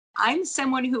I'm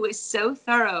someone who is so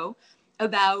thorough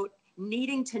about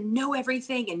needing to know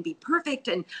everything and be perfect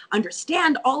and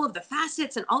understand all of the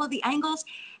facets and all of the angles.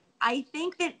 I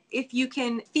think that if you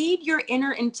can feed your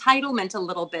inner entitlement a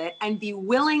little bit and be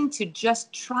willing to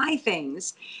just try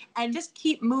things and just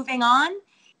keep moving on,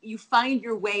 you find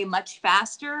your way much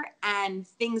faster and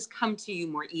things come to you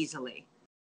more easily.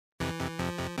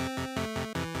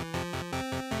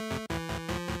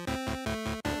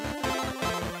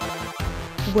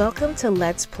 Welcome to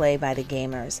Let's Play by the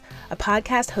Gamers, a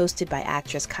podcast hosted by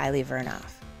actress Kaili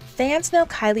Vernoff. Fans know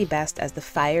Kaili best as the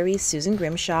fiery Susan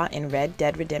Grimshaw in Red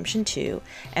Dead Redemption 2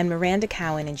 and Miranda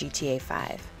Cowan in GTA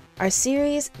 5. Our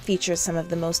series features some of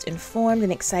the most informed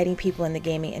and exciting people in the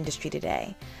gaming industry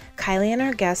today. Kaili and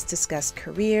our guests discuss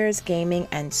careers, gaming,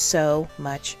 and so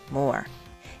much more.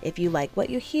 If you like what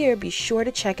you hear, be sure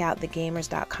to check out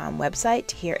thegamers.com website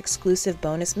to hear exclusive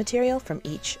bonus material from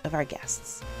each of our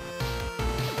guests.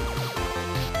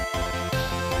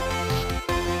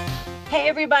 Hey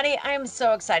everybody, I'm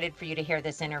so excited for you to hear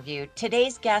this interview.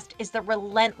 Today's guest is the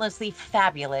relentlessly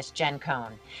fabulous Jen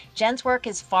Cohn. Jen's work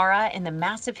as Pharah in the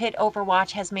massive hit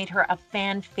Overwatch has made her a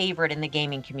fan favorite in the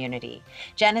gaming community.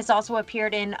 Jen has also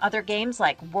appeared in other games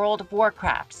like World of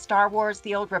Warcraft, Star Wars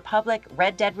The Old Republic,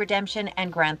 Red Dead Redemption,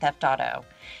 and Grand Theft Auto.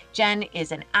 Jen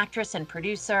is an actress and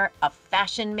producer, a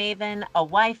fashion maven, a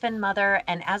wife and mother,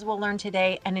 and as we'll learn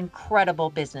today, an incredible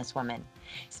businesswoman.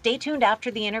 Stay tuned after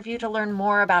the interview to learn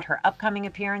more about her upcoming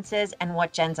appearances and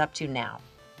what Jen's up to now.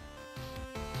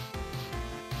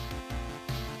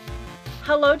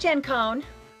 Hello, Jen Cohn.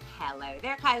 Hello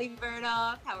there, Kaili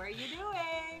Vernoff. How are you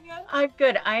doing? I'm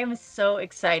good. I am so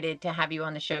excited to have you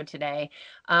on the show today.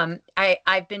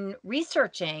 I've been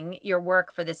researching your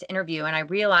work for this interview, and I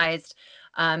realized,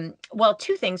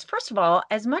 two things. First of all,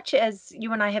 as much as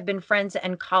you and I have been friends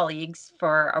and colleagues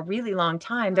for a really long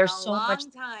time, there's so much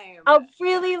time. A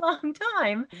really long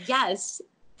time. Yes.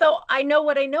 So I know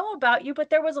what I know about you, but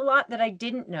there was a lot that I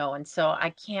didn't know. And so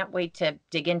I can't wait to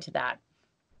dig into that.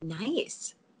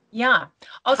 Nice. Yeah.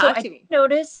 Also, I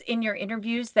notice in your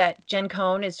interviews that Jen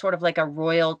Cohn is sort of like a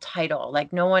royal title.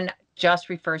 Like no one just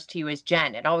refers to you as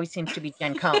Jen. It always seems to be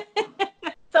Jen Cohn.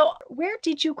 So where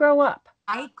did you grow up?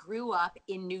 I grew up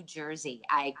in New Jersey.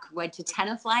 I went to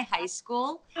Tenafly High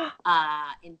School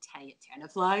in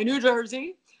Tenafly, New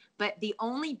Jersey. But the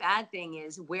only bad thing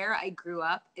is where I grew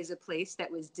up is a place that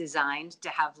was designed to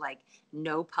have like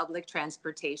no public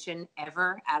transportation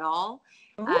ever at all.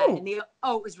 It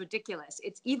was ridiculous.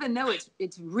 It's even though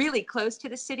it's really close to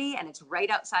the city and it's right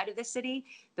outside of the city,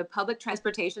 the public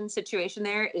transportation situation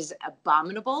there is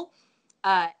abominable.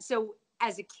 So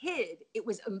as a kid, it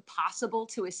was impossible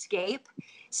to escape.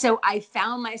 So I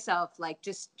found myself like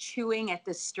just chewing at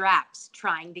the straps,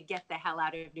 trying to get the hell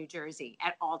out of New Jersey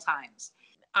at all times.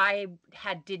 I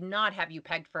did not have you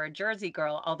pegged for a Jersey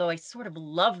girl, although I sort of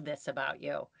love this about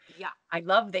you. Yeah. I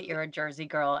love that you're a Jersey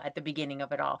girl at the beginning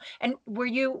of it all. And were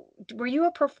you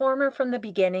a performer from the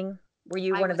beginning? Were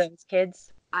you one of those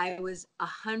kids? I was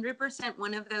 100%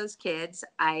 one of those kids.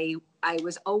 I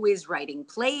was always writing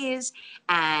plays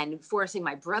and forcing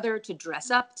my brother to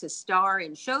dress up to star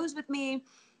in shows with me.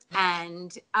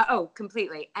 And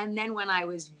completely. And then when I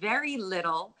was very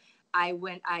little,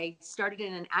 I started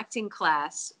in an acting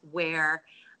class where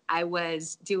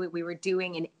we were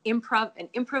doing an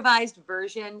improvised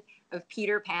version of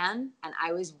Peter Pan, and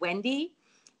I was Wendy.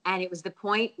 And it was the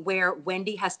point where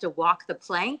Wendy has to walk the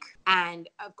plank. And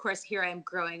of course, here I am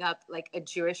growing up like a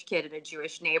Jewish kid in a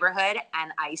Jewish neighborhood.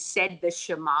 And I said the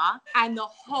Shema and the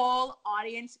whole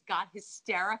audience got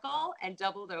hysterical and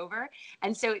doubled over.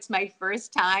 And so it's my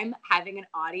first time having an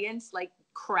audience like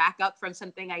crack up from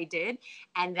something I did.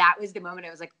 And that was the moment I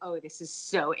was like, oh, this is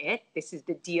so it. This is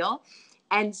the deal.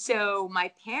 And so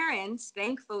my parents,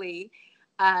 thankfully,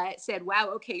 said, wow,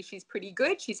 okay, she's pretty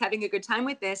good. She's having a good time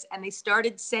with this. And they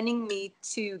started sending me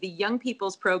to the young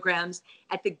people's programs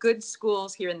at the good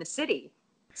schools here in the city.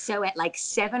 So at like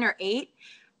 7 or 8,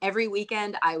 every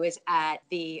weekend I was at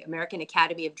the American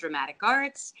Academy of Dramatic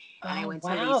Arts. And I went to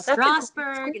Lee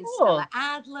Strasberg and Stella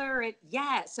Adler.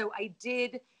 So I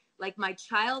did like my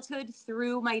childhood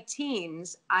through my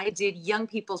teens. I did young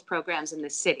people's programs in the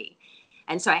city.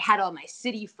 And so I had all my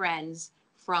city friends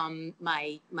from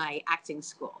my acting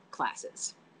school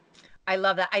classes. I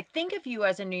love that. I think of you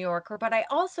as a New Yorker, but I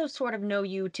also sort of know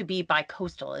you to be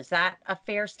bi-coastal. Is that a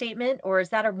fair statement, or is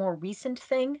that a more recent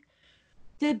thing?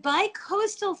 The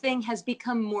bi-coastal thing has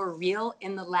become more real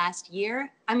in the last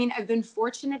year. I mean, I've been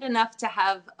fortunate enough to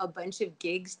have a bunch of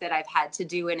gigs that I've had to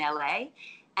do in LA.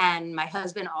 And my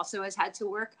husband also has had to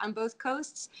work on both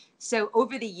coasts. So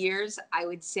over the years, I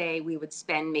would say we would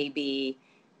spend maybe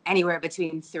anywhere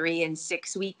between 3 and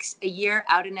 6 weeks a year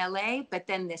out in LA. But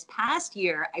then this past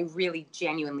year, I really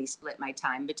genuinely split my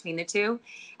time between the two.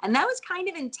 And that was kind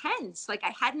of intense. Like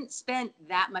I hadn't spent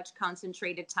that much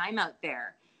concentrated time out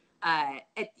there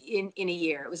in a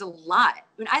year. It was a lot. I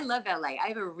mean, I love LA. I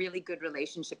have a really good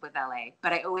relationship with LA,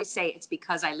 but I always say it's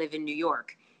because I live in New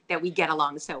York that we get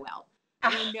along so well. I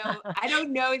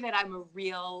don't know that I'm a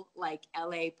real like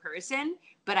LA person,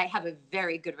 but I have a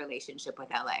very good relationship with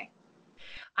LA.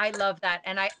 I love that,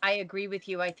 and I agree with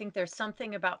you. I think there's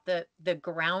something about the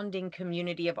grounding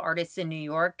community of artists in New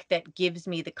York that gives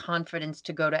me the confidence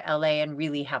to go to LA and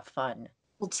really have fun.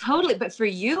 Well, totally. But for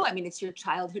you, I mean, it's your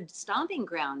childhood stomping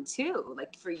ground too.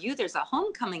 Like for you, there's a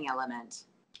homecoming element.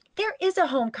 There is a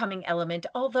homecoming element,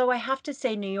 although I have to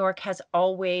say New York has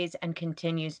always and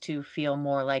continues to feel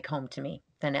more like home to me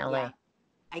than Yeah, LA.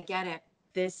 I get it.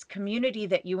 This community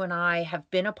that you and I have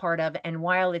been a part of, and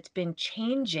while it's been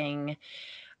changing,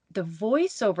 the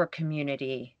voiceover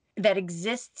community that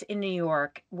exists in New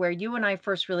York, where you and I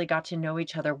first really got to know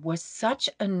each other, was such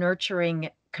a nurturing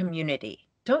community.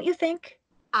 Don't you think?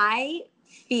 I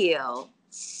feel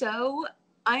so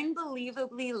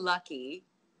unbelievably lucky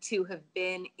to have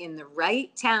been in the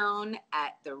right town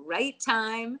at the right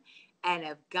time and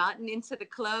have gotten into the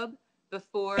club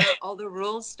before all the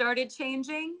rules started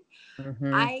changing.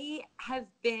 Mhm.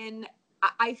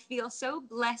 I feel so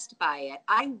blessed by it.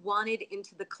 I wanted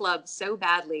into the club so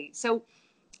badly. So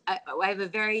I have a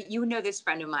very, you know, this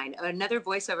friend of mine, another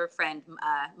voiceover friend,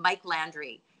 Mike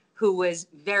Landry, who was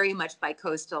very much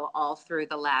bi-coastal all through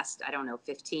the last, I don't know,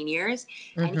 15 years.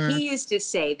 And Mhm. he used to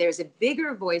say there's a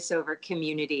bigger voiceover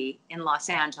community in Los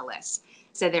Angeles.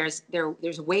 So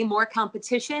there's way more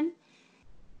competition,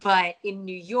 but in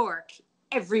New York,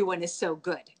 everyone is so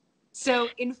good. So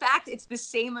in fact, it's the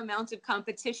same amount of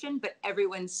competition, but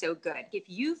everyone's so good. If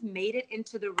you've made it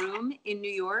into the room in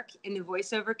New York in the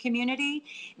voiceover community,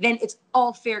 then it's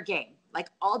all fair game. Like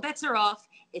all bets are off.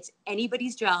 It's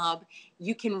anybody's job.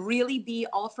 You can really be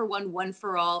all for one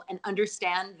for all, and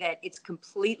understand that it's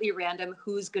completely random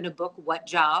who's going to book what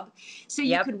job. So you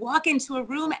Yep. could walk into a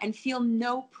room and feel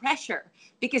no pressure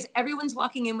because everyone's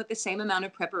walking in with the same amount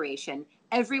of preparation.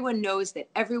 Everyone knows that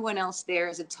everyone else there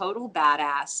is a total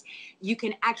badass. You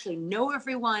can actually know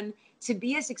everyone. To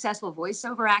be a successful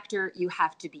voiceover actor, you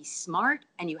have to be smart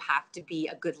and you have to be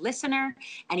a good listener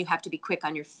and you have to be quick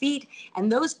on your feet.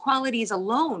 And those qualities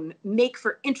alone make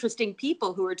for interesting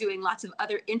people who are doing lots of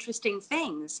other interesting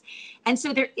things. And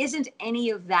so there isn't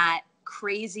any of that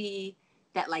crazy,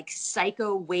 that like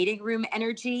psycho waiting room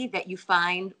energy that you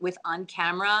find with on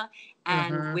camera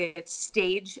and Mhm. with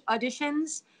stage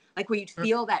auditions, like where you'd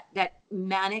feel that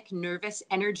manic nervous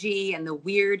energy and the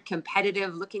weird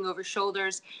competitive looking over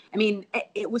shoulders. I mean,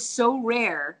 it was so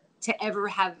rare to ever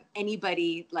have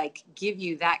anybody like give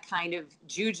you that kind of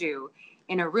juju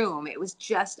in a room. It was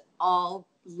just all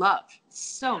love.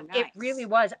 So It really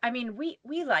nice. was. I mean, we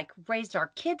like raised our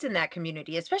kids in that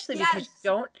community, especially because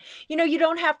Yes. you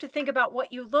don't have to think about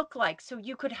what you look like. So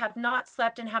you could have not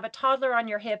slept and have a toddler on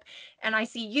your hip. And I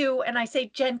see you and I say,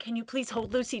 Jen, can you please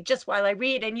hold Lucy just while I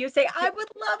read? And you say, I would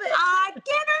love it.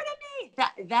 Give her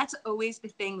to me. That's always the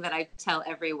thing that I tell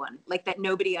everyone, like that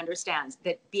nobody understands.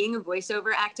 That being a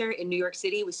voiceover actor in New York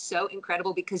City was so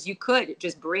incredible because you could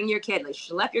just bring your kid, like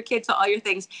schlep your kid to all your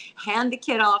things, hand the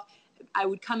kid off. I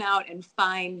would come out and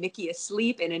find Mickey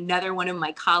asleep in another one of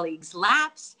my colleagues'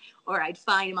 laps, or I'd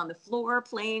find him on the floor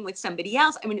playing with somebody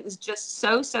else. I mean, it was just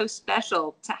so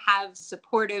special to have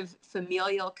supportive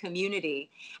familial community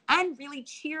and really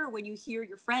cheer when you hear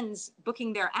your friends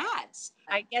booking their ads.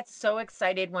 I get so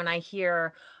excited when I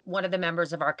hear one of the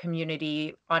members of our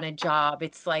community on a job.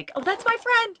 It's like, oh, that's my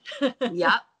friend.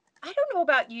 Yep. I don't know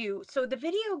about you. So the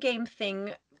video game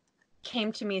thing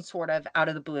came to me sort of out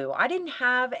of the blue. I didn't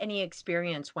have any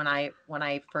experience when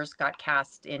I first got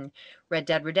cast in Red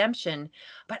Dead Redemption,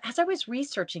 but as I was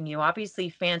researching you, obviously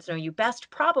fans know you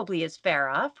best probably as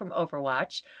Pharah from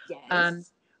Overwatch. Um,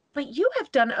 Yes. but you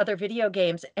have done other video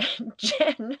games. And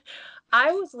Jen,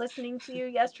 I was listening to you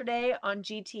yesterday on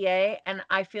GTA, and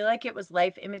I feel like it was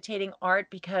life imitating art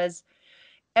because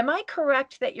am I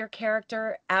correct that your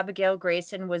character, Abigail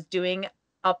Grayson, was doing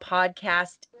a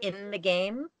podcast in the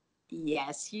game?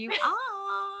 Yes, you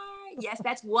are. Yes,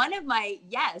 that's one of my,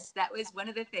 yes, that was one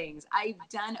of the things. I've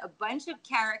done a bunch of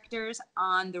characters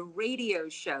on the radio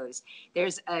shows.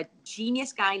 There's a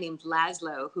genius guy named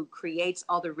Laszlo who creates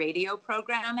all the radio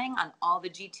programming on all the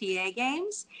GTA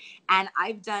games. And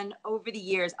I've done over the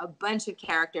years a bunch of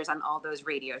characters on all those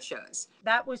radio shows.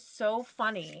 That was so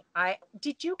funny. I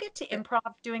did you get to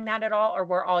improv doing that at all, or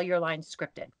were all your lines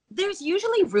scripted? There's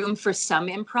usually room for some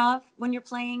improv when you're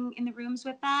playing in the rooms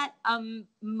with that.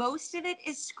 Most of it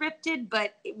is scripted,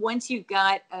 but once you've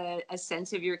got a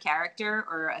sense of your character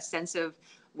or a sense of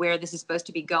where this is supposed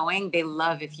to be going, they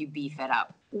love if you beef it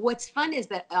up. What's fun is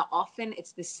that often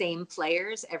it's the same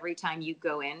players every time you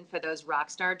go in for those rock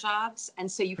star jobs.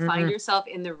 And so you find yourself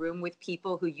in the room with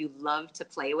people who you love to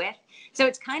play with. So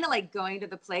it's kind of like going to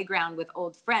the playground with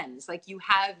old friends. Like you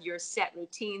have your set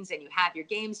routines and you have your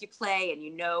games you play and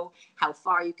you know how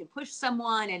far you can push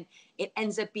someone. And it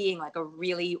ends up being like a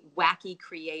really wacky,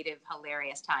 creative,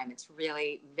 hilarious time. It's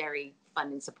really very fun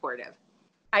and supportive.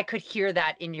 I could hear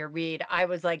that in your read. I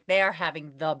was like, they are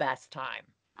having the best time.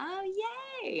 Oh,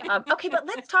 yay. Okay, but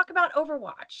let's talk about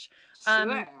Overwatch.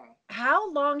 Sure.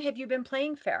 How long have you been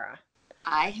playing Pharah?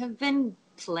 I have been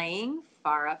playing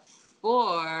Pharah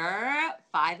for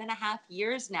 5.5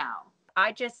 years now.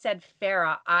 I just said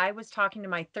Pharah. I was talking to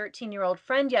my 13-year-old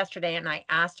friend yesterday and I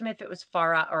asked him if it was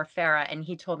Pharah or Pharah, and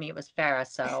he told me it was Pharah.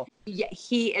 So Yeah,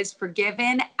 he is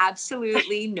forgiven.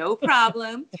 Absolutely no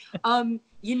problem.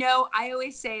 I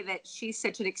always say that she's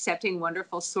such an accepting,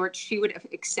 wonderful sort. She would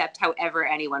accept however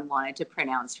anyone wanted to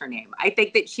pronounce her name. I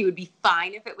think that she would be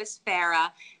fine if it was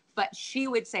Farah, but she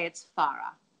would say it's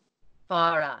Farah.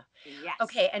 Pharah. Yes.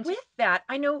 Okay, and with that,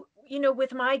 I know,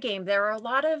 with my game, there's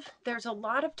a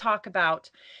lot of talk about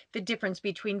the difference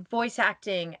between voice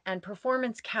acting and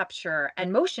performance capture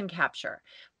and motion capture.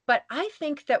 But I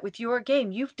think that with your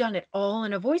game, you've done it all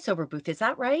in a voiceover booth. Is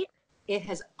that right? It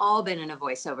has all been in a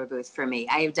voiceover booth for me.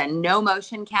 I have done no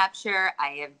motion capture. I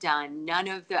have done none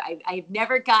of I've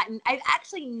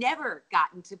actually never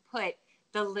gotten to put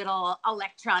the little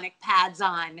electronic pads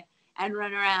on and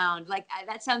run around. Like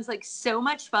that sounds like so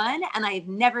much fun. And I've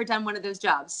never done one of those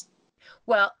jobs.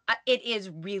 Well, it is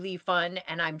really fun,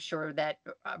 and I'm sure that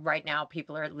right now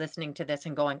people are listening to this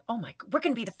and going, "Oh my, we're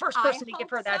going to be the first I person to give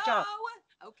hope her that job."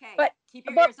 so. Okay. But Keep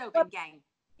your but ears open, but gang.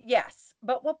 yes,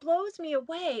 but what blows me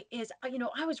away is,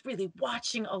 I was really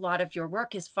watching a lot of your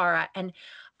work as Farah, and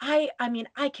I mean,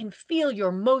 I can feel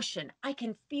your motion. I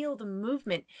can feel the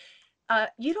movement.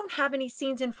 You don't have any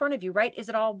scenes in front of you, right? Is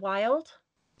it all wild?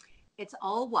 It's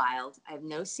all wild. I have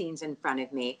no scenes in front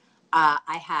of me.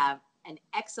 I have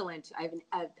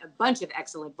a bunch of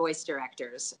excellent voice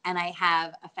directors, and I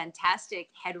have a fantastic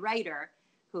head writer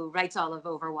who writes all of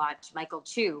Overwatch, Michael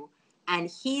Chu, and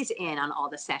he's in on all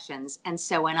the sessions. And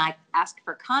so when I ask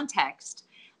for context,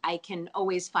 I can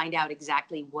always find out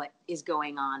exactly what is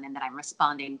going on and that I'm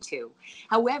responding to.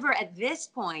 However, at this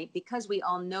point, because we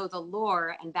all know the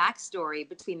lore and backstory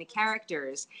between the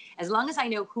characters, as long as I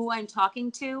know who I'm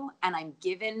talking to and I'm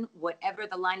given whatever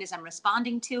the line is I'm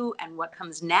responding to and what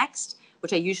comes next,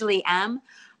 which I usually am,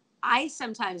 I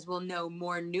sometimes will know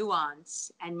more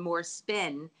nuance and more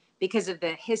spin because of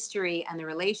the history and the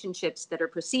relationships that are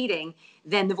proceeding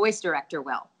than the voice director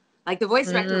will. Like the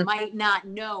voice director might not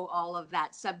know all of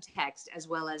that subtext as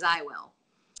well as I will.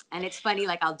 And it's funny,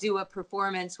 like I'll do a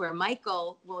performance where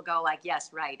Michael will go like,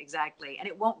 yes, right, exactly. And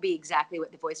it won't be exactly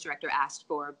what the voice director asked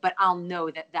for, but I'll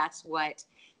know that that's what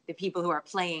the people who are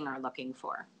playing are looking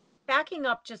for. Backing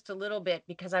up just a little bit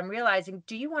because I'm realizing,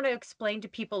 do you want to explain to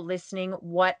people listening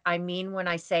what I mean when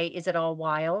I say, is it all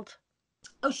wild?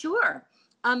 Oh, sure.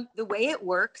 The way it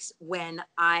works when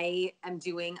I am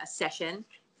doing a session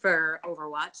for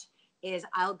Overwatch is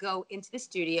I'll go into the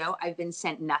studio. I've been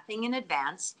sent nothing in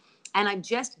advance, and I'm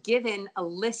just given a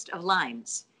list of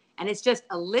lines. And it's just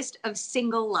a list of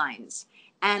single lines.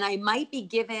 And I might be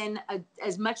given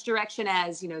as much direction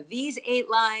as, these 8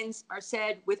 lines are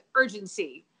said with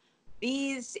urgency.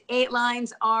 These 8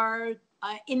 lines are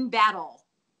in battle.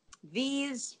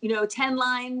 These, 10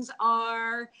 lines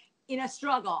are in a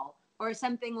struggle or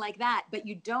something like that, but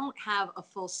you don't have a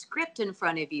full script in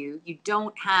front of you. You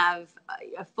don't have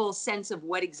a full sense of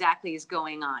what exactly is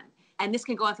going on. And this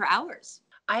can go on for hours.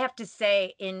 I have to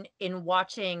say, in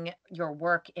watching your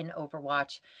work in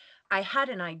Overwatch, I had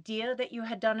an idea that you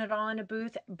had done it all in a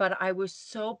booth, but I was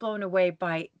so blown away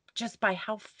by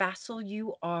how facile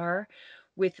you are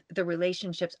with the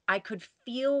relationships. I could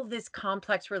feel this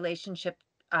complex relationship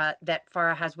that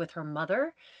Farah has with her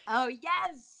mother. Oh,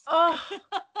 yes. Oh,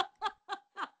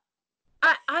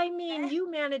 I mean,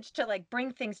 you managed to like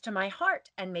bring things to my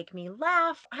heart and make me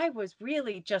laugh. I was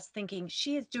really just thinking,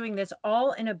 she is doing this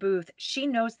all in a booth. She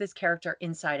knows this character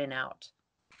inside and out.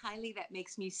 Kylie, that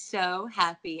makes me so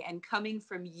happy. And coming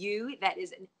from you, that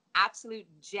is an absolute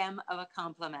gem of a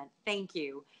compliment. Thank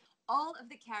you. All of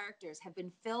the characters have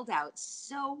been filled out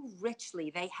so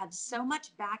richly. They have so much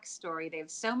backstory. They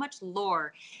have so much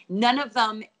lore. None of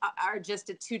them are just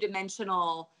a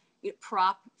two-dimensional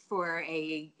prop for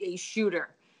a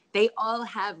shooter. They all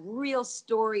have real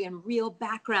story and real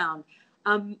background.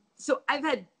 So I've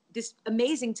had this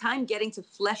amazing time getting to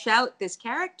flesh out this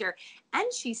character.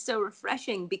 And she's so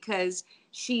refreshing because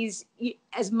she's,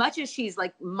 as much as she's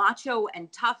like macho and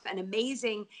tough and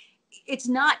amazing, it's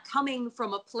not coming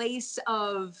from a place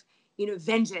of,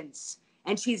 vengeance.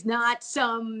 And she's not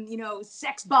some,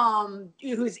 sex bomb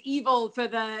who's evil for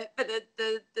the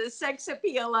sex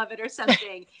appeal of it or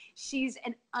something. She's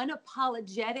an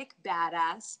unapologetic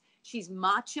badass. She's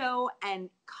macho and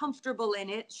comfortable in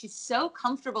it. She's so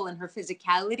comfortable in her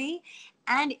physicality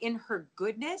and in her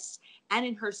goodness and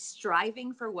in her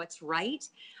striving for what's right.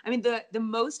 I mean, the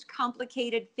most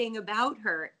complicated thing about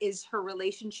her is her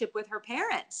relationship with her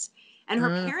parents and her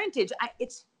parentage.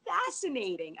 It's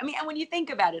fascinating. I mean, and when you think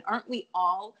about it, aren't we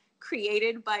all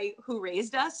created by who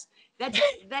raised us?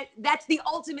 That's the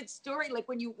ultimate story. Like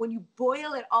when you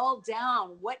boil it all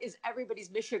down, what is everybody's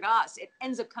mishigas? It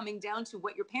ends up coming down to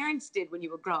what your parents did when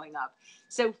you were growing up.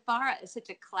 So Pharah is such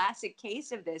a classic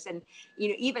case of this. And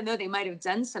even though they might have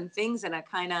done some things in a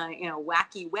kind of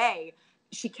wacky way,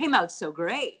 she came out so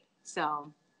great.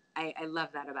 So I love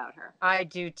that about her. I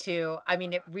do too. I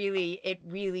mean, it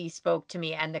really spoke to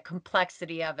me and the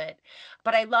complexity of it.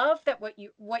 But I love that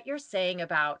what you're saying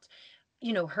about,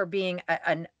 her being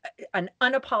an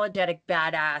unapologetic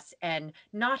badass and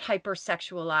not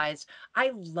hypersexualized.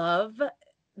 I love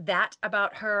that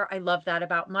about her. I love that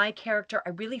about my character. I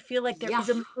really feel like there Yeah. is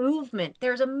a movement.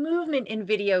 There's a movement in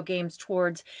video games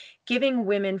towards giving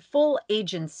women full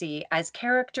agency as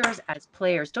characters, as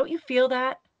players. Don't you feel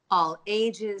that? All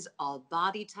ages, all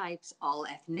body types, all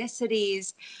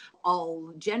ethnicities,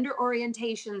 all gender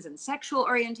orientations and sexual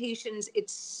orientations.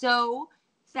 It's so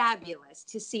fabulous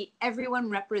to see everyone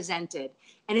represented.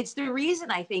 And it's the reason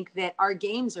I think that our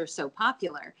games are so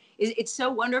popular. It's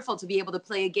so wonderful to be able to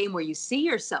play a game where you see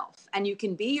yourself and you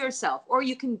can be yourself, or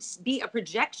you can be a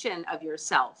projection of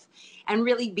yourself and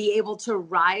really be able to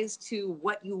rise to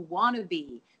what you want to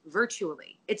be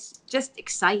virtually. It's just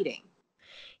exciting.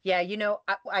 Yeah,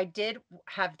 I did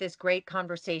have this great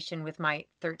conversation with my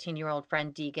 13-year-old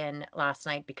friend Deegan last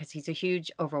night because he's a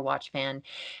huge Overwatch fan.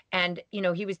 And,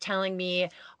 he was telling me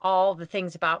all the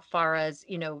things about Farah's,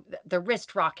 the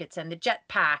wrist rockets and the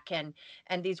jetpack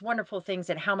and these wonderful things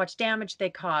and how much damage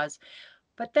they cause.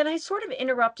 But then I sort of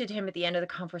interrupted him at the end of the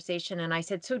conversation and I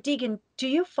said, "So Deegan, do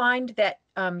you find that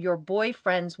your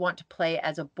boyfriends want to play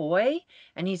as a boy?"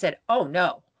 And he said, "Oh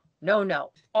no. No,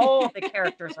 no. All the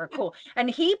characters are cool." And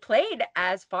he played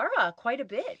as Farah quite a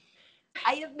bit.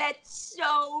 I have met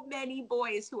so many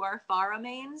boys who are Pharah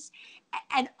mains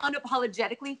and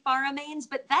unapologetically Pharah mains.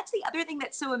 But that's the other thing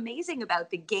that's so amazing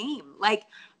about the game. Like,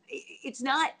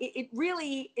 it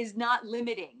really is not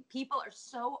limiting. People are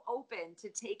so open to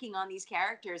taking on these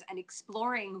characters and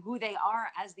exploring who they are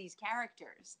as these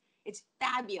characters. It's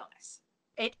fabulous.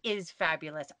 It is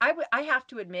fabulous. I have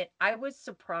to admit, I was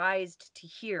surprised to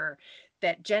hear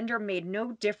that gender made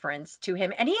no difference to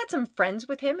him. And he had some friends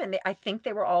with him, and I think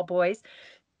they were all boys.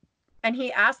 And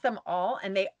he asked them all,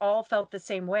 and they all felt the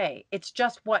same way. It's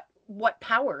just what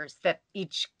powers that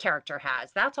each character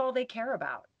has. That's all they care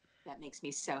about. That makes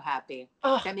me so happy.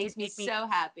 Oh, That makes it me made me so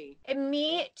happy. and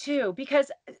me too.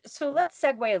 Because so let's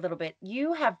segue a little bit.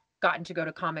 You have gotten to go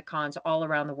to Comic Cons all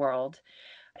around the world.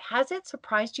 Has it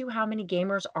surprised you how many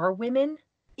gamers are women?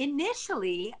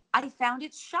 Initially, I found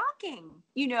it shocking.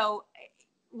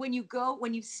 When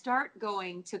you start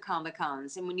going to Comic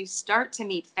Cons and when you start to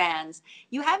meet fans,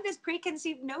 you have this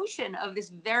preconceived notion of this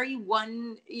very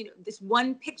one, this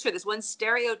one picture, this one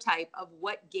stereotype of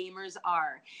what gamers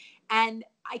are. And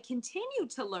I continue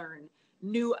to learn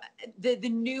the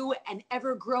new and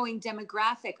ever growing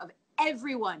demographic of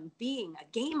everyone being a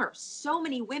gamer. So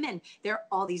many women. There are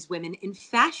all these women in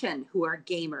fashion who are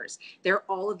gamers. There are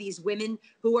all of these women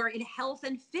who are in health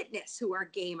and fitness who are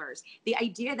gamers. The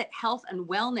idea that health and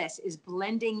wellness is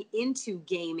blending into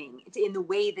gaming in the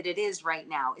way that it is right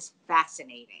now is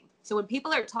fascinating. So when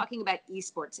people are talking about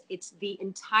esports, it's the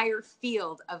entire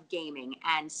field of gaming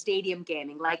and stadium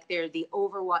gaming. Like there's the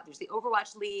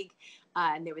Overwatch League,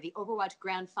 and there were the Overwatch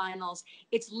Grand Finals.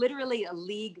 It's literally a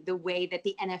league the way that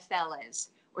the NFL is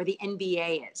or the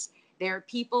NBA is. There are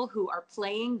people who are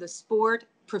playing the sport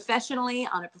professionally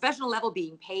on a professional level,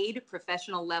 being paid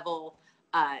professional level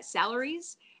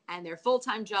salaries, and their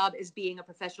full-time job is being a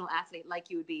professional athlete,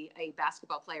 like you would be a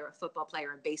basketball player, a football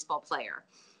player, a baseball player.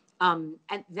 And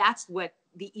that's what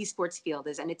the esports field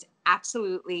is, and it's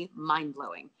absolutely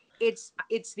mind-blowing.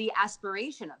 it's the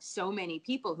aspiration of so many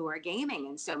people who are gaming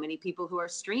and so many people who are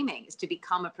streaming is to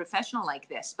become a professional like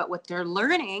this. But what they're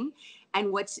learning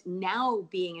and what's now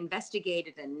being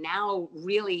investigated and now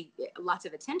really lots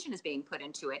of attention is being put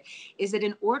into it is that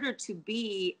in order to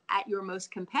be at your most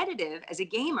competitive as a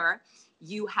gamer,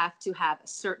 you have to have a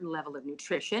certain level of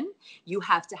nutrition. You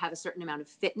have to have a certain amount of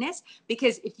fitness,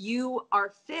 because if you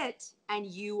are fit and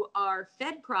you are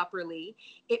fed properly,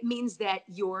 it means that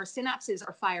your synapses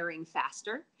are firing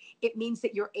faster. It means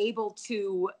that you're able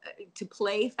to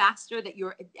play faster, that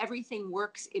everything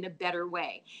works in a better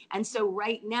way. And so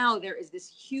right now there is this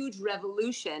huge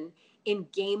revolution in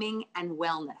gaming and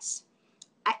wellness.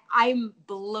 I'm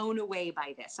blown away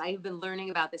by this. I have been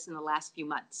learning about this in the last few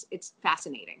months. It's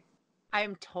fascinating.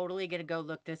 I'm totally going to go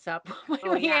look this up when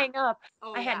Oh, we yeah. hang up.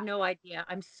 Oh, I had yeah. no idea.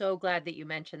 I'm so glad that you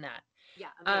mentioned that. Yeah,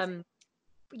 amazing.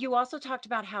 You also talked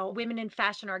about how women in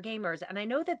fashion are gamers. And I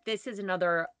know that this is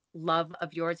another love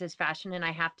of yours is fashion. And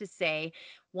I have to say,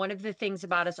 one of the things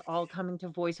about us all coming to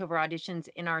voiceover auditions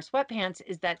in our sweatpants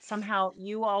is that somehow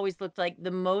you always looked like the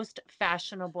most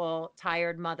fashionable,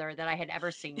 tired mother that I had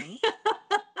ever seen.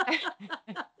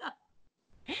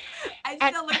 I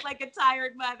And still look like a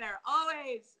tired mother.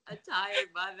 Always a tired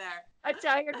mother. a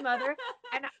tired mother.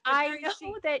 And But I very know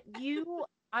chic. that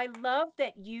I love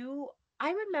that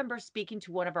I remember speaking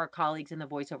to one of our colleagues in the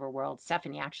voiceover world,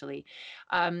 Stephanie, actually,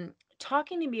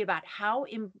 talking to me about how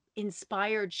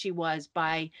inspired she was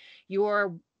by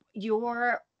your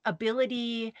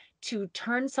ability to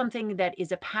turn something that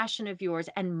is a passion of yours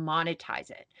and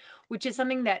monetize it, which is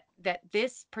something that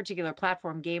this particular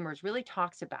platform, Gamers, really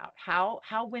talks about,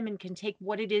 how women can take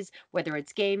what it is, whether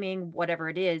it's gaming, whatever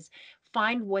it is,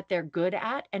 find what they're good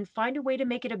at and find a way to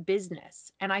make it a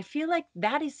business. And I feel like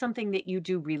that is something that you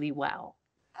do really well.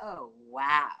 Oh,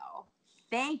 wow.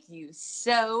 Thank you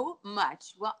so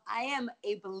much. Well, I am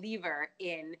a believer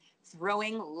in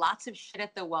throwing lots of shit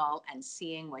at the wall and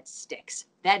seeing what sticks.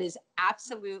 That is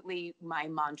absolutely my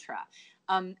mantra.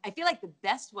 I feel like the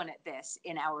best one at this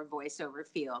in our voiceover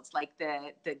fields, like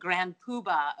the grand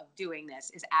poobah of doing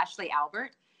this, is Ashley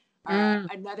Albert,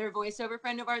 another voiceover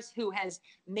friend of ours who has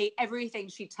made everything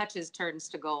she touches turns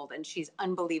to gold, and she's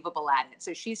unbelievable at it.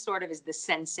 So she sort of is the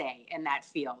sensei in that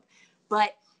field.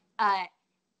 But I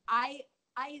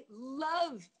I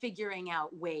love figuring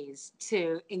out ways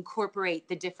to incorporate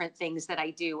the different things that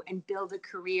I do and build a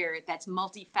career that's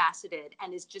multifaceted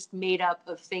and is just made up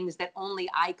of things that only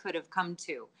I could have come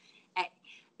to.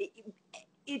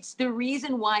 It's the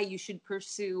reason why you should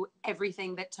pursue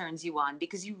everything that turns you on,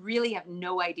 because you really have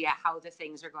no idea how the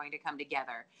things are going to come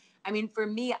together. I mean, for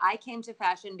me, I came to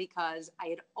fashion because I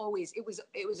had always, it was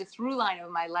a through line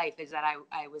of my life, is that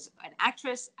I was an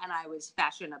actress and I was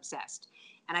fashion obsessed.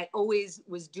 And I always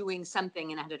was doing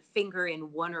something and I had a finger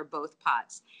in one or both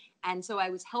pots. And so I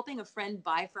was helping a friend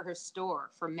buy for her store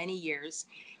for many years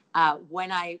when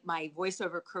my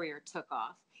voiceover career took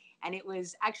off. And it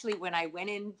was actually when I went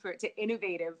in to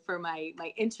Innovative for my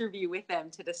interview with them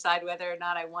to decide whether or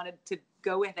not I wanted to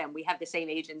go with them. We have the same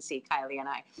agency, Kylie and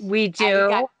I. We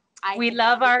do. We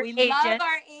love our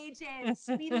agents.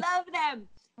 We love them.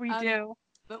 We do.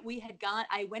 But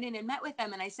I went in and met with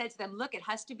them and I said to them, look, it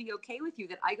has to be okay with you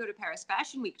that I go to Paris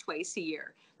Fashion Week twice a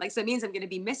year. Like, so it means I'm going to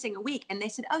be missing a week. And they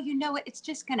said, oh, you know what? It's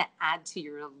just going to add to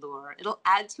your allure. It'll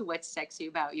add to what's sexy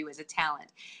about you as a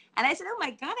talent. And I said, oh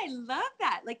my God, I love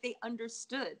that. Like, they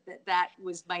understood that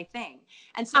was my thing.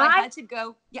 And so I had to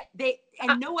go. Yeah.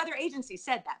 No other agency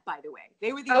said that, by the way.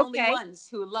 They were the only ones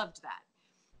who loved that.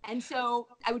 And so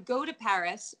I would go to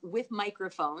Paris with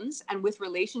microphones and with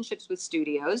relationships with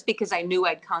studios, because I knew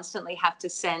I'd constantly have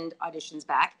to send auditions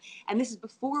back. And this is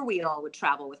before we all would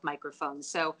travel with microphones.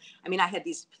 So, I mean, I had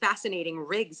these fascinating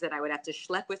rigs that I would have to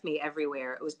schlep with me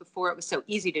everywhere. It was before it was so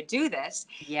easy to do this.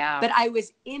 Yeah. But I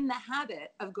was in the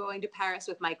habit of going to Paris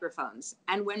with microphones.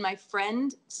 And when my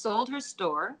friend sold her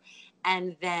store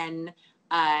and then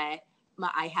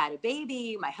I had a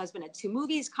baby, my husband had 2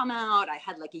 movies come out, I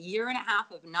had like a year and a half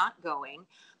of not going,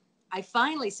 I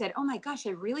finally said, oh my gosh,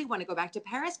 I really want to go back to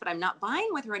Paris, but I'm not buying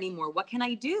with her anymore. What can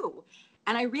I do?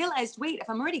 And I realized, wait, if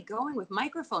I'm already going with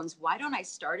microphones, why don't I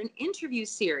start an interview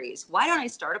series? Why don't I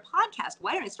start a podcast?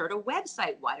 Why don't I start a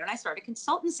website? Why don't I start a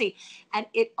consultancy? And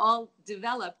it all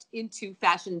developed into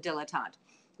Fashion Dilettante,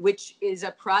 which is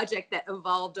a project that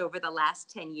evolved over the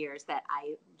last 10 years that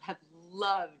I have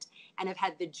loved and have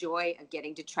had the joy of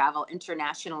getting to travel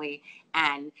internationally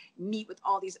and meet with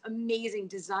all these amazing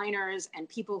designers and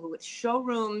people who with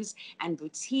showrooms and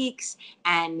boutiques.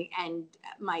 And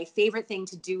my favorite thing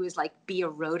to do is like be a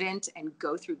rodent and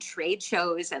go through trade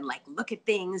shows and like look at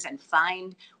things and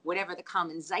find whatever the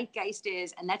common zeitgeist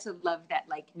is. And that's a love that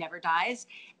like never dies,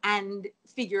 and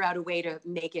figure out a way to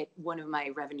make it one of my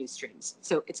revenue streams.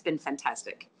 So it's been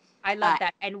fantastic. I love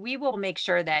that. And we will make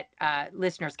sure that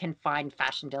listeners can find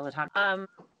Fashion Dilettante.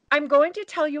 I'm going to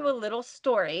tell you a little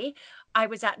story. I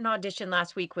was at an audition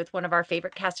last week with one of our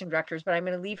favorite casting directors, but I'm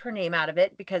going to leave her name out of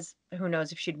it because who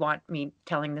knows if she'd want me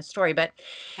telling the story. But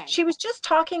she was just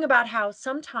talking about how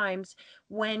sometimes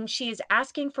when she is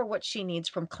asking for what she needs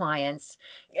from clients,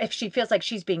 if she feels like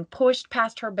she's being pushed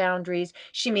past her boundaries,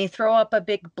 she may throw up a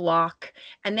big block,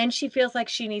 and then she feels like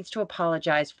she needs to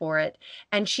apologize for it.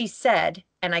 And she said,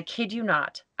 and I kid you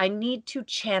not, I need to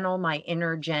channel my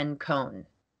inner Jen Cohn.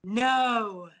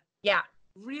 No. Yeah.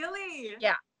 Really?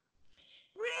 Yeah.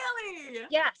 Really?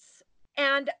 Yes.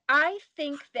 And I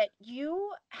think that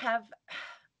you have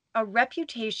a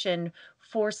reputation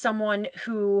for someone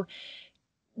who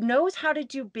knows how to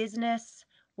do business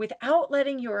without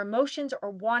letting your emotions or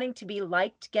wanting to be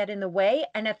liked get in the way.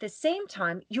 And at the same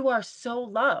time, you are so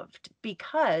loved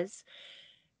because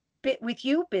with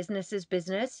you, business is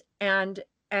business and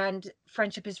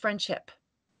friendship is friendship.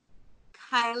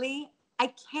 Kylie,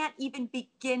 I can't even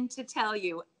begin to tell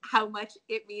you how much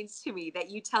it means to me that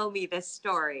you tell me this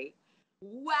story.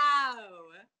 Wow.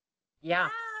 Yeah.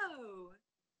 Wow.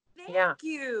 Yeah. Thank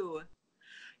you.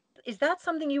 Is that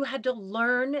something you had to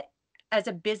learn as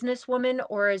a businesswoman,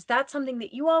 or is that something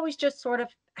that you always just sort of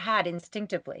had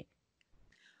instinctively?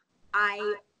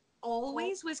 I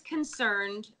always was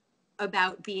concerned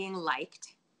about being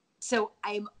liked. So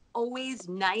I'm always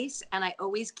nice and I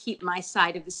always keep my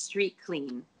side of the street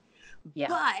clean. Yeah.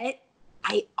 But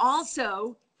I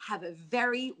also have a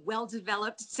very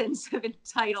well-developed sense of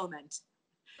entitlement.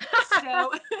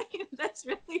 So that's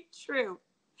really true.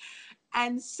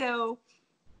 And so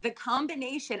the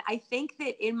combination, I think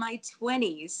that in my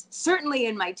 20s, certainly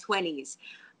in my 20s,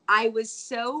 I was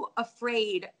so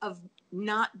afraid of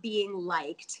not being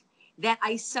liked that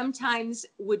I sometimes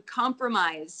would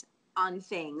compromise on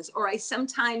things, or I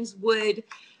sometimes would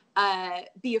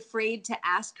be afraid to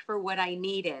ask for what I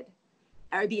needed,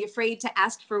 or be afraid to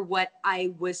ask for what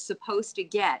I was supposed to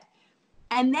get.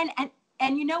 And then,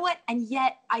 and you know what? And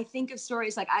yet I think of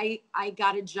stories like I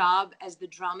got a job as the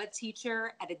drama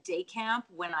teacher at a day camp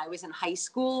when I was in high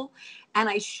school. And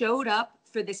I showed up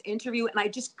for this interview and I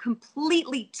just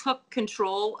completely took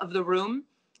control of the room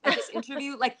at this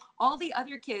interview. Like all the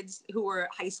other kids who were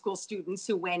high school students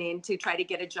who went in to try to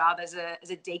get a job as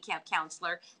a day camp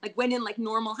counselor, like went in like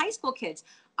normal high school kids.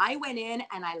 I went in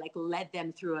and I like led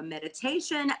them through a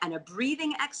meditation and a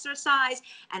breathing exercise.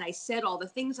 And I said all the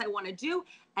things I want to do.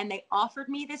 And they offered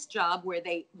me this job where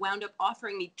they wound up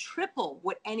offering me triple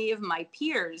what any of my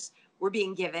peers were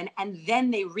being given. And then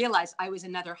they realized I was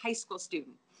another high school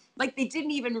student. Like they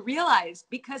didn't even realize,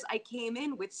 because I came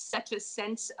in with such a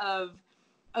sense of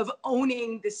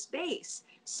owning the space.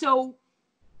 So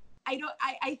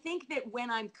I think that when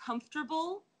I'm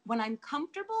comfortable and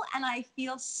I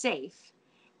feel safe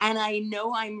and I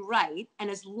know I'm right, and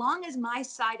as long as my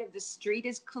side of the street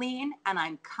is clean and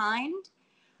I'm kind,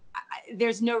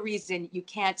 there's no reason you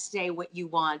can't say what you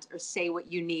want or say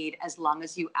what you need, as long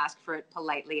as you ask for it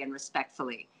politely and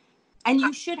respectfully. And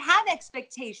you should have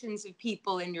expectations of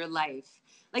people in your life.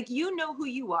 Like, you know who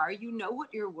you are, you know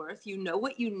what you're worth, you know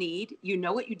what you need, you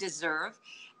know what you deserve.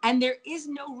 And there is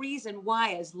no reason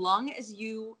why, as long as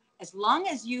you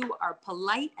are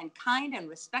polite and kind and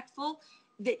respectful,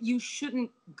 that you shouldn't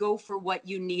go for what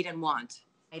you need and want.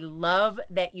 I love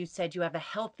that you said you have a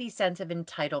healthy sense of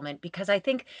entitlement, because I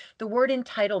think the word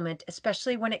entitlement,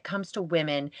 especially when it comes to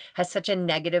women, has such a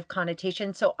negative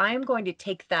connotation. So I'm going to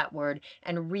take that word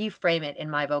and reframe it in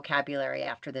my vocabulary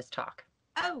after this talk.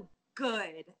 Oh,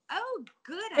 good. Oh,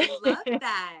 good. I love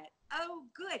that. Oh,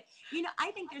 good. You know,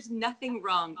 I think there's nothing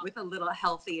wrong with a little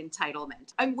healthy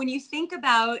entitlement. When you think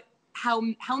about how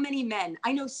many men,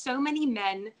 I know so many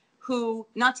men who,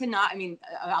 I mean,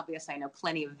 obviously I know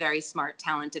plenty of very smart,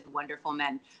 talented, wonderful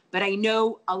men, but I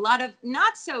know a lot of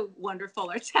not so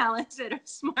wonderful or talented or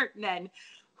smart men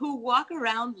who walk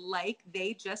around like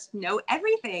they just know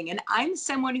everything. And I'm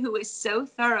someone who is so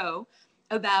thorough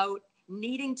about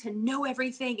needing to know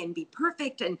everything and be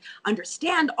perfect and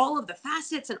understand all of the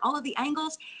facets and all of the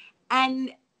angles.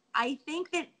 And I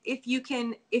think that if you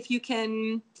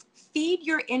can feed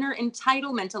your inner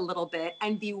entitlement a little bit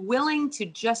and be willing to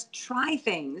just try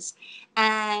things,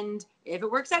 and if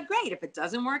it works out, great. If it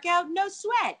doesn't work out, no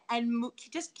sweat, and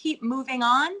just keep moving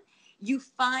on, you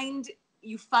find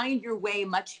your way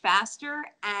much faster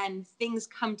and things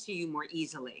come to you more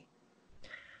easily.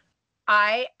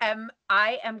 I am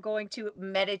going to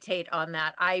meditate on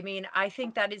that. I mean, I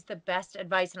think that is the best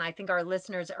advice, and I think our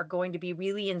listeners are going to be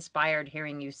really inspired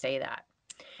hearing you say that.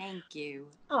 Thank you.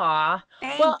 Aw.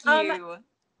 Well, Thank you.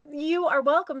 you are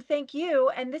welcome. Thank you.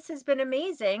 And this has been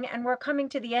amazing. And we're coming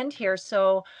to the end here.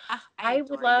 So Ah, I I would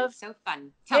adore you. love, So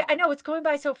fun. Tell yeah, me. I know it's going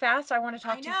by so fast. I want to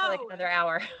I talk to you for like know. another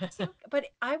hour. Me too. But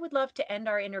I would love to end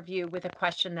our interview with a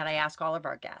question that I ask all of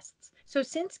our guests. So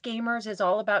since Gamers is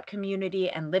all about community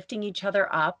and lifting each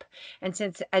other up, and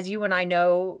since, as you and I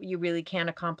know, you really can't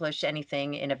accomplish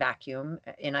anything in a vacuum,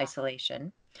 in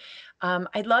isolation,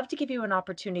 I'd love to give you an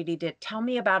opportunity to tell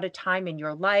me about a time in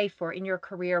your life or in your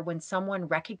career when someone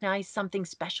recognized something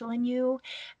special in you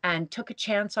and took a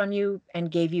chance on you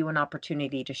and gave you an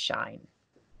opportunity to shine.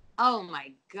 Oh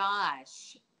my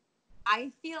gosh.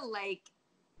 I feel like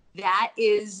that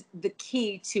is the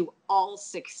key to all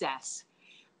success.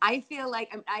 I feel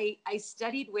like I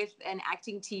studied with an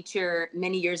acting teacher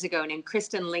many years ago named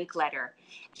Kristen Linkletter.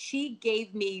 She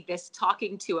gave me this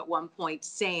talking to at one point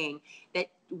saying that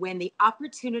when the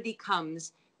opportunity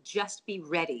comes, just be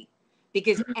ready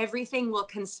because everything will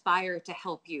conspire to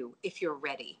help you if you're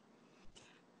ready.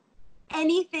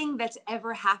 Anything that's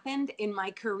ever happened in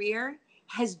my career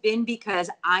has been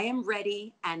because I am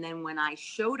ready. And then when I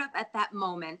showed up at that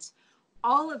moment,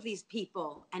 all of these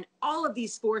people and all of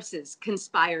these forces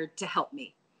conspired to help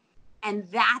me. And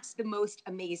that's the most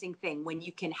amazing thing when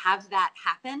you can have that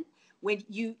happen, when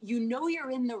you know you're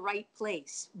in the right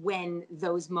place when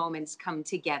those moments come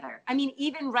together. I mean,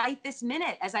 even right this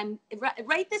minute,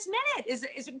 right this minute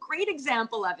is a great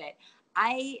example of it.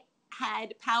 I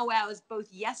had powwows both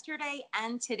yesterday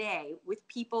and today with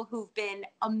people who've been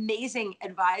amazing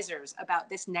advisors about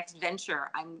this next venture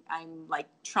I'm like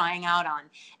trying out on.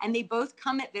 And they both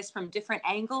come at this from different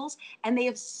angles and they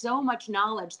have so much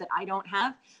knowledge that I don't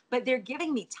have, but they're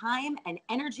giving me time and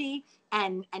energy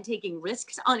and taking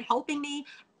risks on helping me.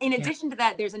 In addition to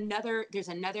that, there's another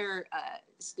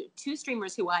two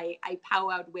streamers who I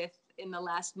powwowed with in the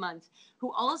last month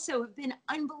who also have been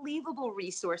unbelievable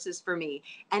resources for me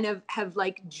and have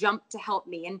like jumped to help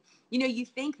me. And, you know, you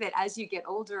think that as you get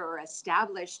older or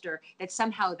established or that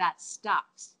somehow that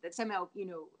stops, that somehow, you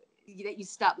know, that you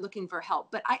stop looking for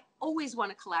help. But I always want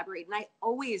to collaborate and I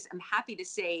always am happy to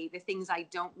say the things I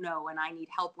don't know and I need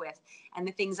help with and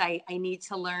the things I need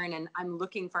to learn and I'm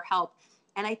looking for help.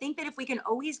 And I think that if we can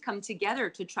always come together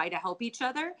to try to help each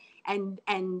other and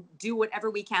do whatever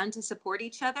we can to support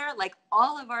each other, like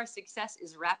all of our success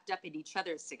is wrapped up in each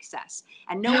other's success.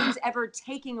 And no one's ever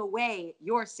taking away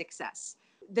your success.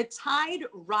 The tide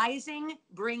rising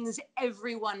brings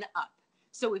everyone up.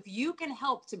 So if you can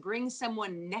help to bring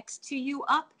someone next to you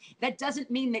up, that doesn't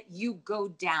mean that you go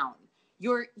down.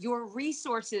 Your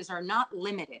resources are not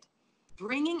limited.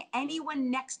 Bringing anyone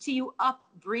next to you up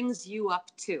brings you up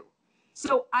too.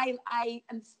 So I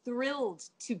am thrilled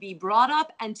to be brought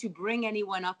up and to bring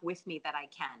anyone up with me that I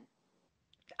can.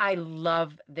 I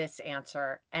love this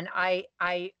answer. And I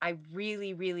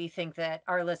really, really think that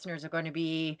our listeners are going to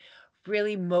be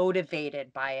really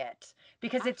motivated by it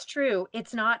because it's true.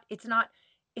 It's not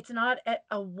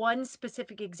a one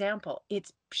specific example.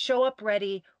 It's show up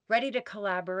ready, ready to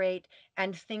collaborate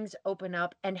and things open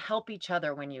up and help each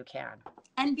other when you can.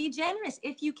 And be generous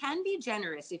if you can be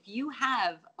generous. If you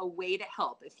have a way to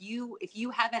help, if you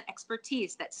have an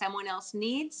expertise that someone else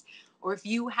needs, or if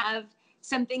you have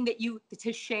something that you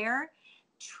to share,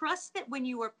 trust that when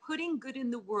you are putting good in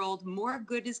the world, more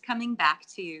good is coming back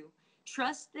to you.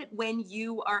 Trust that when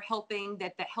you are helping,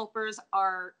 that the helpers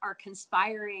are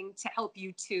conspiring to help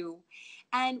you too.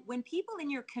 And when people in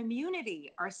your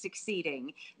community are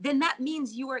succeeding, then that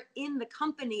means you are in the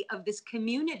company of this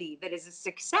community that is a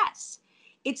success.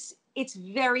 It's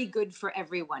very good for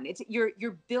everyone.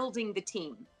 You're building the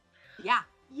team. Yeah.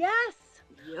 Yes.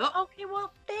 Yep. Okay,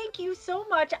 well, thank you so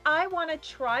much. I want to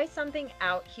try something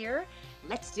out here.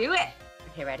 Let's do it.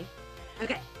 Okay, ready?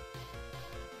 Okay.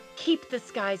 Keep the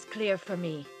skies clear for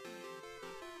me.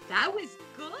 That was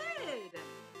good.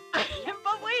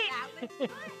 But wait. That was good.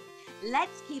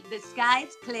 Let's keep the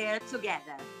skies clear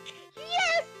together.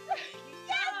 Yes!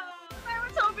 Yes! I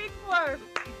was hoping for.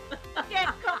 Jen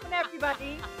Cohn,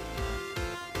 everybody.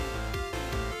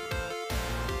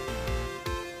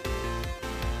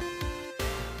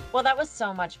 Well, that was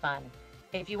so much fun.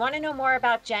 If you want to know more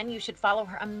about Jen, you should follow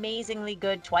her amazingly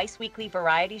good twice-weekly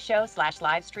variety show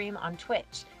 /live stream on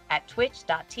Twitch at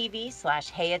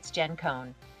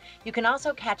twitch.tv/HeyIt'sJenCohn. You can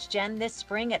also catch Jen this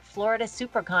spring at Florida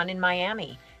SuperCon in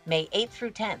Miami, May 8th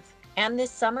through 10th, and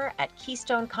this summer at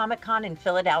Keystone Comic Con in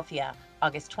Philadelphia,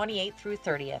 August 28th through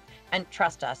 30th. And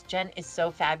trust us, Jen is so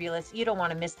fabulous, you don't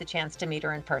want to miss the chance to meet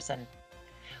her in person.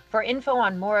 For info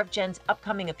on more of Jen's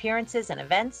upcoming appearances and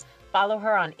events, follow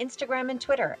her on Instagram and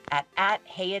Twitter at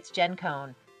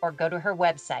 @HeyIt'sJenCohn, or go to her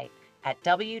website at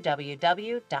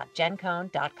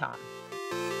www.jencohn.com.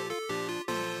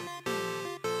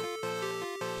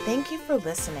 Thank you for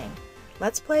listening.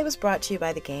 Let's Play was brought to you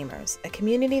by The Gamers, a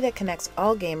community that connects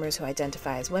all gamers who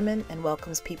identify as women and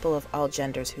welcomes people of all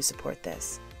genders who support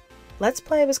this. Let's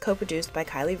Play was co-produced by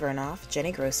Kaili Vernoff,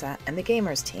 Jenny Grossa, and The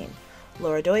Gamers team,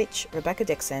 Laura Deutsch, Rebecca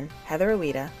Dixon, Heather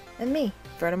Oida, and me,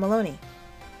 Verna Maloney.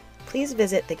 Please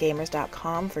visit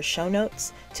thegamers.com for show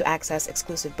notes, to access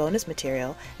exclusive bonus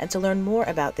material, and to learn more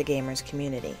about the Gamers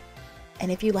community.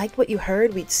 And if you liked what you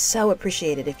heard, we'd so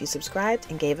appreciate it if you subscribed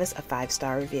and gave us a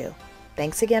 5-star review.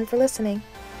 Thanks again for listening.